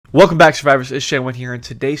Welcome back, survivors. It's Shanwen here. In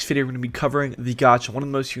today's video, we're going to be covering the Gacha, one of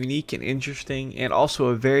the most unique and interesting and also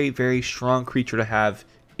a very strong creature to have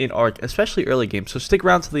in Ark, especially early game. So stick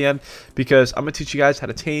around to the end because I'm going to teach you guys how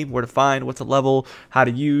to tame, where to find, what to level, how to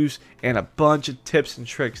use, and a bunch of tips and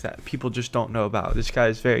tricks that people just don't know about. This guy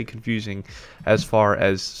is very confusing as far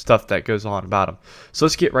as stuff that goes on about him. So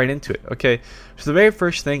let's get right into it, okay? So the very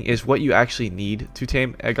first thing is what you actually need to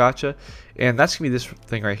tame a Gacha. And that's going to be this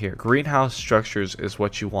thing right here. Greenhouse structures is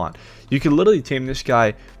what you want. You can literally tame this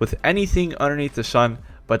guy with anything underneath the sun,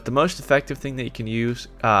 but the most effective thing that you can use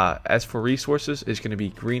as for resources is going to be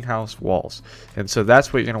greenhouse walls. And so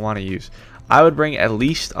that's what you're going to want to use. I would bring at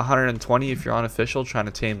least 120 if you're unofficial trying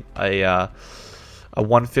to tame a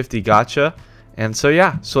 150 Gacha. And so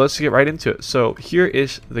yeah, so let's get right into it. So here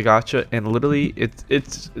is the Gacha, and literally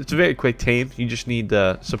it's a very quick tame. You just need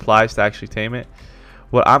the supplies to actually tame it.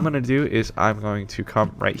 What I'm going to do is I'm going to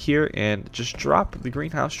come right here and just drop the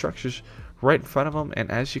greenhouse structures right in front of him.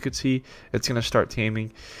 And as you can see, it's going to start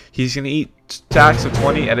taming. He's going to eat stacks of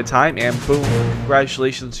 20 at a time. And boom,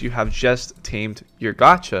 congratulations, you have just tamed your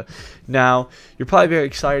Gacha. Now, you're probably very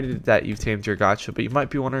excited that you've tamed your Gacha, but you might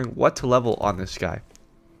be wondering what to level on this guy.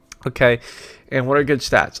 Okay, and what are good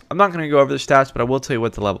stats? I'm not going to go over the stats, but I will tell you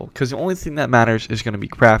what to level, because the only thing that matters is going to be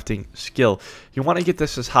crafting skill. You want to get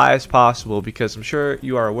this as high as possible, because I'm sure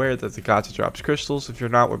you are aware that the Gacha drops crystals. If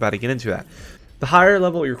you're not, we're about to get into that. The higher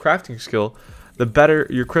level your crafting skill, the better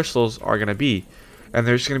your crystals are going to be. And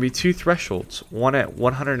there's going to be two thresholds, one at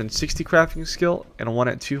 160 crafting skill and one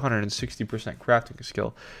at 260% crafting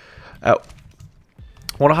skill. At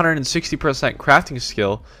 160% crafting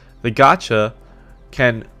skill, the Gacha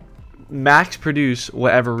can max produce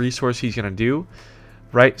whatever resource he's going to do,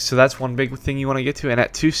 right? So that's one big thing you want to get to. And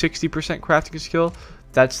at 260% crafting skill,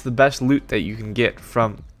 that's the best loot that you can get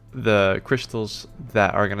from the crystals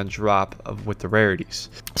that are going to drop with the rarities.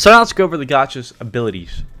 So now let's go over the Gacha's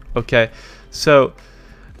abilities, okay? So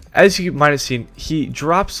as you might have seen, he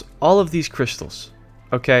drops all of these crystals,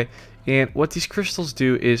 okay? And what these crystals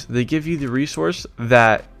do is they give you the resource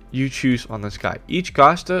that you choose on this guy. Each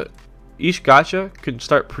Gacha can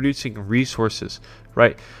start producing resources,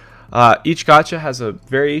 right? Each Gacha has a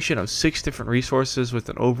variation of 6 different resources with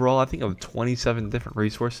an overall, I think, of 27 different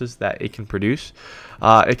resources that it can produce.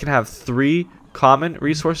 It can have 3 common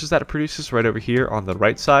resources that it produces right over here on the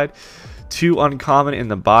right side, 2 uncommon in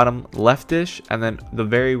the bottom leftish, and then the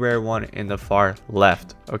very rare one in the far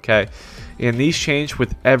left, okay? And these change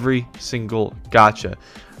with every single Gacha.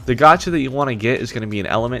 The Gacha that you want to get is going to be an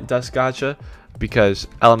element dust Gacha, because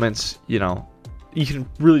elements, you know, you can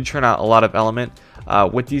really turn out a lot of element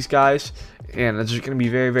with these guys, and it's just going to be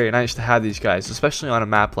very nice to have these guys, especially on a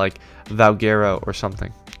map like Valguero or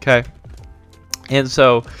something, okay? And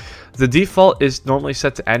so the default is normally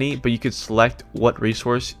set to any, but you could select what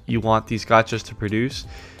resource you want these Gachas to produce,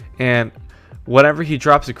 and whenever he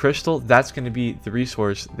drops a crystal, that's going to be the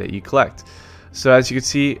resource that you collect. So as you can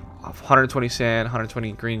see, 120 sand,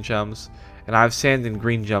 120 green gems, and I have sand and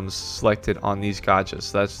green gems selected on these Gachas.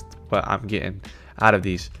 So that's what I'm getting out of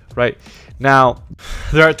these. Right now,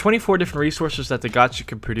 there are 24 different resources that the Gacha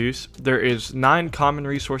can produce. There is 9 common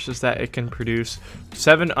resources that it can produce,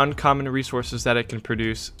 7 uncommon resources that it can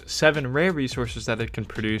produce, 7 rare resources that it can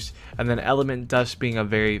produce, and then element dust being a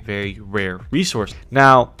very rare resource.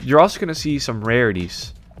 Now, you're also going to see some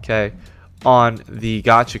rarities, okay, on the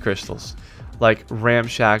Gacha crystals, like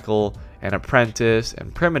Ramshackle and Apprentice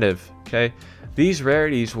and Primitive, okay? These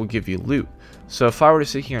rarities will give you loot. So if I were to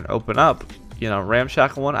sit here and open up, you know,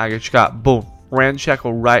 Ramshackle one, I just got, boom,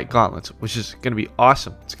 Ramshackle Riot Gauntlets, which is going to be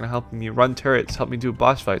awesome. It's going to help me run turrets, help me do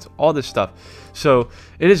boss fights, all this stuff. So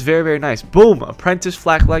it is very nice. Boom, Apprentice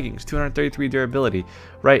Flak Leggings, 233 durability,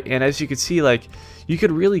 right? And as you can see, like, you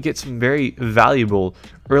could really get some very valuable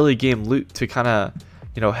early game loot to kind of,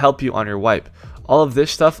 you know, help you on your wipe. All of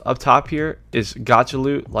this stuff up top here is Gacha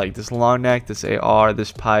loot, like this long neck, this AR,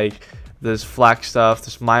 this pike, this flak stuff,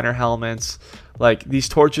 this miner helmets. Like, these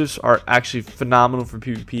torches are actually phenomenal for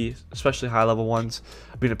PvP, especially high level ones.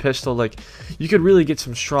 Being a pistol, like, you could really get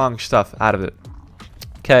some strong stuff out of it.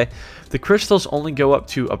 Okay, the crystals only go up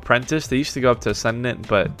to Apprentice. They used to go up to Ascendant,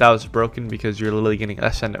 but that was broken because you're literally getting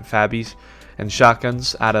Ascendant Fabbies and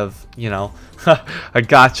shotguns out of, you know, a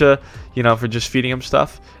Gacha, you know, for just feeding them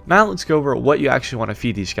stuff. Now let's go over what you actually want to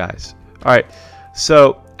feed these guys. Alright,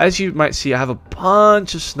 so as you might see, I have a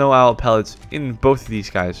bunch of snow owl pellets in both of these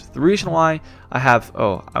guys. The reason why I have,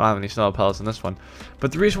 oh, I don't have any snow owl pellets in this one,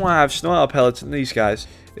 but the reason why I have snow owl pellets in these guys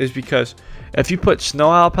is because if you put snow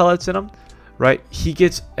owl pellets in them, right, he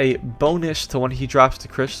gets a bonus to when he drops the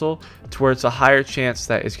crystal, to where it's a higher chance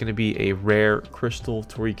that it's going to be a rare crystal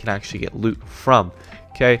to where you can actually get loot from.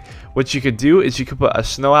 Okay, what you could do is you could put a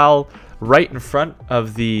snow owl right in front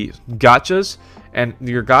of the gachas, and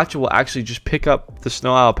your gacha will actually just pick up the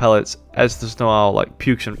snow owl pellets as the snow owl like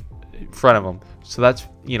pukes in front of them. So that's,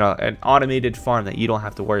 you know, an automated farm that you don't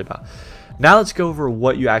have to worry about. Now let's go over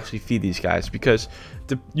what you actually feed these guys, because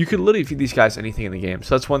you could literally feed these guys anything in the game.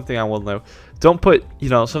 So that's one thing I will know. Don't put, you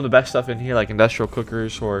know, some of the best stuff in here like industrial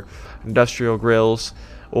cookers or industrial grills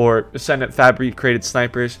or Ascendant fabricated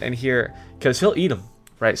snipers in here, because he'll eat them,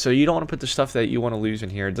 right? So you don't want to put the stuff that you want to lose in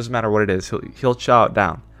here. It doesn't matter what it is. He'll chow it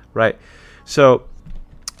down, right? So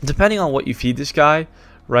depending on what you feed this guy,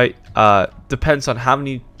 right, depends on how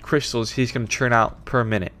many crystals he's going to churn out per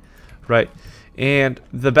minute, right? And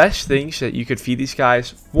the best things that you could feed these guys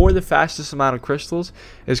for the fastest amount of crystals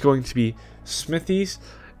is going to be smithies,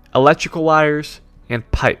 electrical wires, and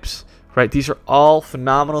pipes, right? These are all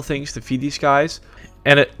phenomenal things to feed these guys,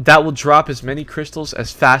 and that will drop as many crystals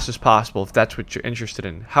as fast as possible if that's what you're interested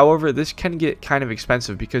in. However, this can get kind of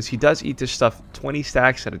expensive because he does eat this stuff 20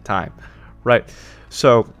 stacks at a time, right?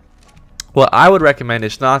 So what I would recommend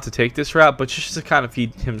is not to take this route, but just to kind of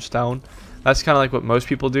feed him stone. That's kind of like what most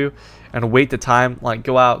people do, and wait the time, like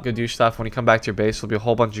go out, go do stuff. When you come back to your base, there'll be a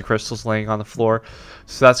whole bunch of crystals laying on the floor,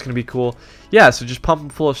 so that's going to be cool. Yeah, so just pump him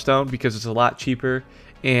full of stone because it's a lot cheaper,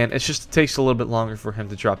 and it takes a little bit longer for him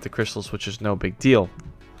to drop the crystals, which is no big deal.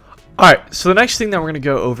 Alright, so the next thing that we're going to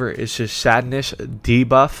go over is his sadness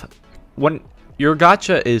debuff. When your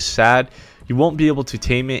gacha is sad, you won't be able to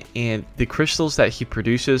tame it, and the crystals that he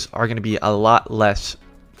produces are going to be a lot less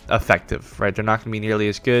effective, right? They're not going to be nearly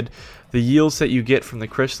as good. The yields that you get from the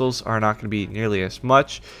crystals are not going to be nearly as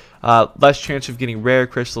much. Less chance of getting rare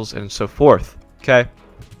crystals and so forth. Okay,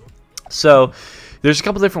 so there's a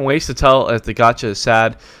couple different ways to tell if the gacha is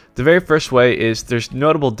sad. The very first way is there's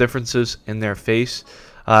notable differences in their face,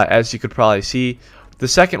 as you could probably see. The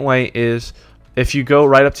second way is if you go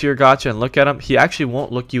right up to your gacha and look at him, he actually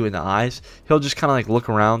won't look you in the eyes. He'll just kind of like look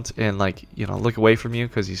around and like, you know, look away from you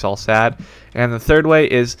because he's all sad. And the third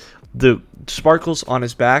way is the sparkles on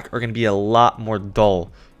his back are going to be a lot more dull.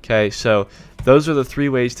 Okay, so those are the three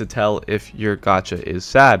ways to tell if your gacha is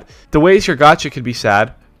sad. The ways your gacha could be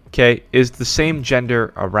sad, okay, is the same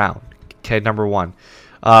gender around. Okay, number one.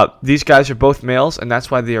 These guys are both males, and that's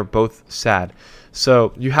why they are both sad.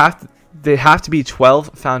 So they have to be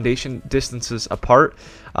 12 foundation distances apart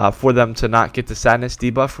for them to not get the sadness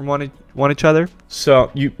debuff from one each other.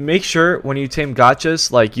 So you make sure when you tame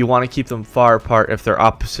gachas, like you want to keep them far apart if they're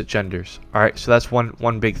opposite genders. All right, so that's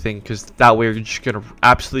one big thing, because that way you're just gonna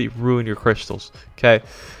absolutely ruin your crystals. Okay,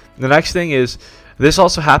 the next thing is this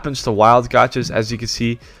also happens to wild gachas, as you can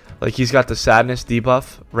see. Like he's got the sadness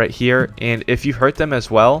debuff right here, and if you hurt them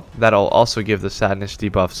as well, that'll also give the sadness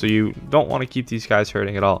debuff. So you don't want to keep these guys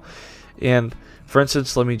hurting at all. And for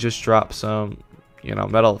instance, let me just drop some, you know,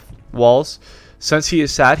 metal walls. Since he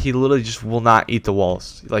is sad, he literally just will not eat the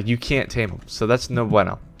walls. Like you can't tame him, so that's no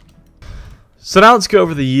bueno. So now let's go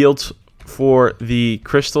over the yields for the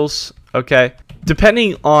crystals. Okay,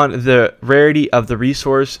 depending on the rarity of the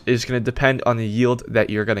resource is going to depend on the yield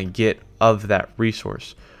that you're going to get of that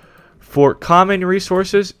resource. For common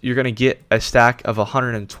resources, you're going to get a stack of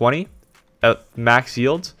 120 max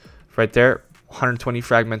yields right there. 120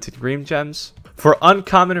 fragmented green gems. For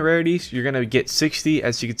uncommon rarities, you're going to get 60.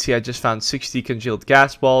 As you can see, I just found 60 congealed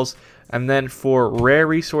gas balls. And then for rare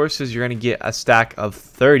resources, you're going to get a stack of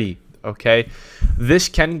 30. Okay, this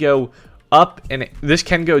can go up and this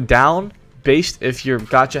can go down based if your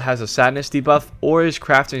gacha has a sadness debuff or his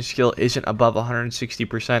crafting skill isn't above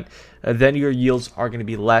 160%. Then your yields are going to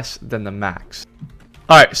be less than the max.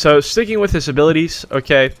 Alright, so sticking with his abilities,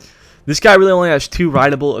 okay, this guy really only has 2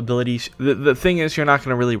 rideable abilities. The thing is, you're not going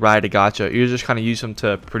to really ride a gacha. You're just kind of use him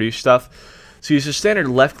to produce stuff. So he uses standard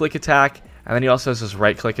left click attack, and then he also has his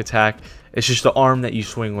right click attack. It's just the arm that you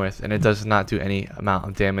swing with, and it does not do any amount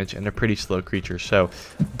of damage, and they're pretty slow creatures. So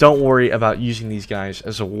don't worry about using these guys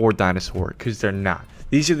as a war dinosaur, because they're not.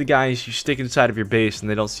 These are the guys you stick inside of your base, and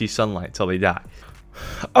they don't see sunlight until they die.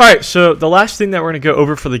 Alright, so the last thing that we're going to go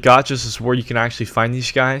over for the gachas is where you can actually find these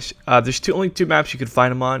guys. There's only two maps you can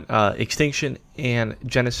find them on, Extinction and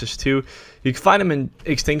Genesis 2. You can find them in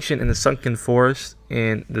Extinction in the Sunken Forest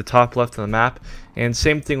in the top left of the map. And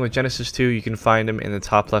same thing with Genesis 2, you can find them in the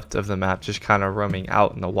top left of the map, just kind of roaming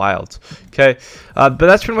out in the wilds. Okay, but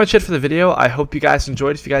that's pretty much it for the video. I hope you guys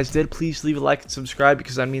enjoyed. If you guys did, please leave a like and subscribe,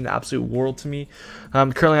 because that means the absolute world to me.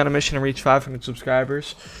 I'm currently on a mission to reach 500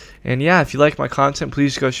 subscribers. And yeah, if you like my content,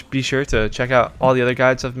 please be sure to check out all the other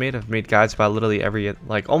guides I've made. I've made guides about literally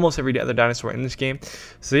almost every other dinosaur in this game.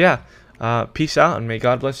 So yeah, peace out, and may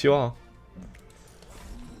God bless you all.